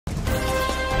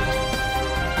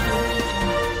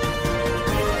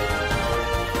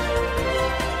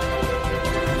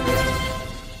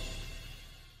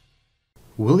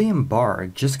William Barr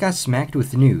just got smacked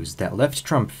with news that left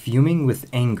Trump fuming with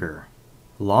anger.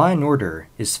 Law and order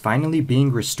is finally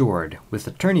being restored with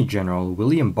Attorney General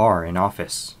William Barr in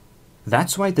office.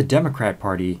 That's why the Democrat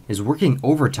Party is working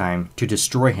overtime to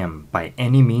destroy him by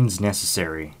any means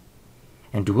necessary.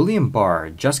 And William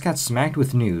Barr just got smacked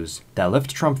with news that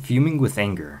left Trump fuming with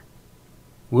anger.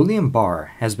 William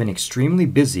Barr has been extremely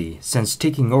busy since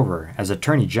taking over as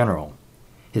Attorney General.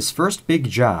 His first big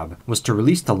job was to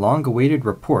release the long-awaited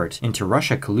report into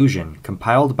Russia collusion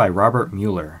compiled by Robert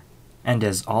Mueller. And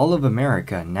as all of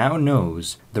America now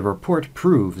knows, the report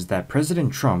proves that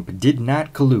President Trump did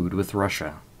not collude with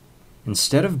Russia.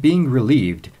 Instead of being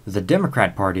relieved, the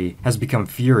Democrat Party has become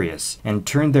furious and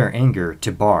turned their anger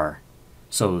to Barr.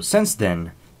 So since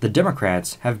then, the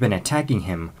Democrats have been attacking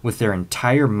him with their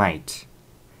entire might.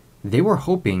 They were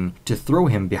hoping to throw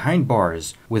him behind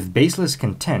bars with baseless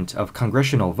contempt of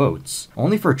congressional votes,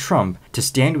 only for Trump to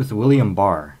stand with William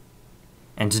Barr.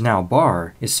 And now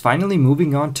Barr is finally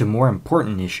moving on to more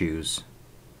important issues.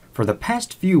 For the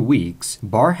past few weeks,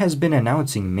 Barr has been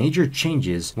announcing major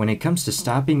changes when it comes to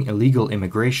stopping illegal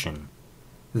immigration.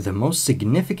 The most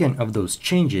significant of those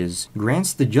changes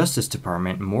grants the Justice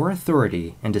Department more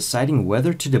authority in deciding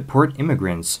whether to deport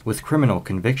immigrants with criminal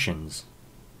convictions.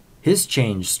 His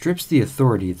change strips the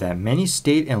authority that many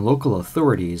state and local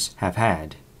authorities have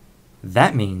had.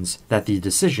 That means that the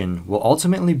decision will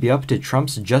ultimately be up to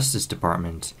Trump's Justice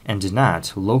Department and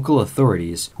not local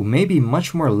authorities who may be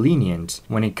much more lenient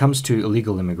when it comes to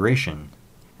illegal immigration.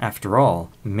 After all,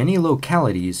 many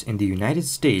localities in the United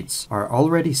States are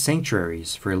already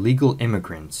sanctuaries for illegal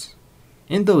immigrants.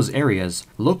 In those areas,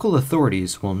 local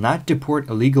authorities will not deport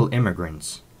illegal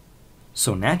immigrants.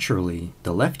 So naturally,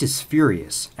 the left is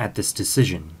furious at this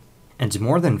decision, and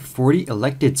more than 40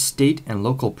 elected state and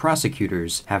local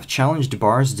prosecutors have challenged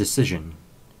Barr's decision.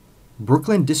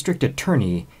 Brooklyn District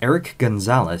Attorney Eric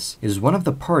Gonzalez is one of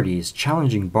the parties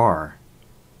challenging Barr.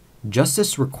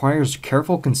 Justice requires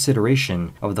careful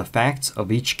consideration of the facts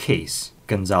of each case,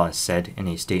 Gonzalez said in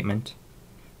a statement.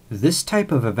 This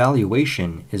type of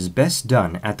evaluation is best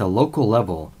done at the local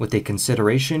level with a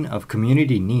consideration of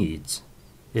community needs.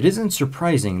 It isn't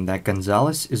surprising that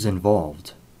Gonzalez is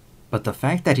involved, but the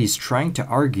fact that he's trying to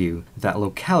argue that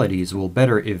localities will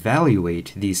better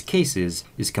evaluate these cases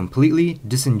is completely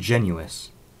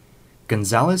disingenuous.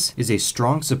 Gonzalez is a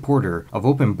strong supporter of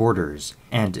open borders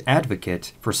and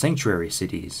advocate for sanctuary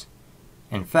cities.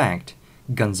 In fact,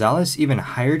 Gonzalez even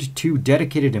hired 2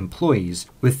 dedicated employees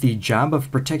with the job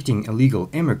of protecting illegal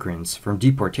immigrants from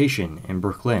deportation in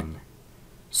Brooklyn.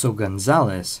 So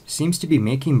Gonzalez seems to be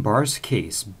making Barr's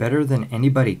case better than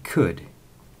anybody could.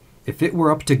 If it were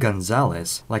up to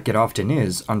Gonzalez, like it often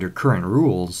is under current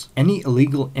rules, any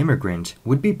illegal immigrant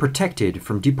would be protected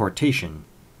from deportation.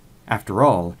 After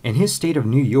all, in his state of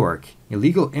New York,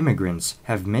 illegal immigrants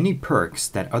have many perks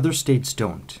that other states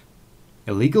don't.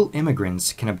 Illegal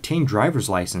immigrants can obtain driver's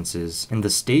licenses in the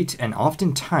state and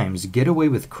oftentimes get away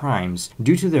with crimes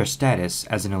due to their status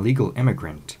as an illegal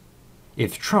immigrant.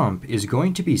 If Trump is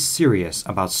going to be serious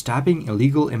about stopping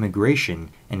illegal immigration,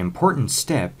 an important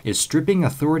step is stripping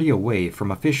authority away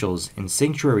from officials in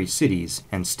sanctuary cities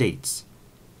and states.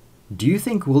 Do you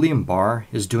think William Barr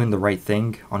is doing the right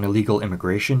thing on illegal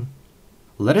immigration?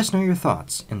 Let us know your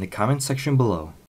thoughts in the comment section below.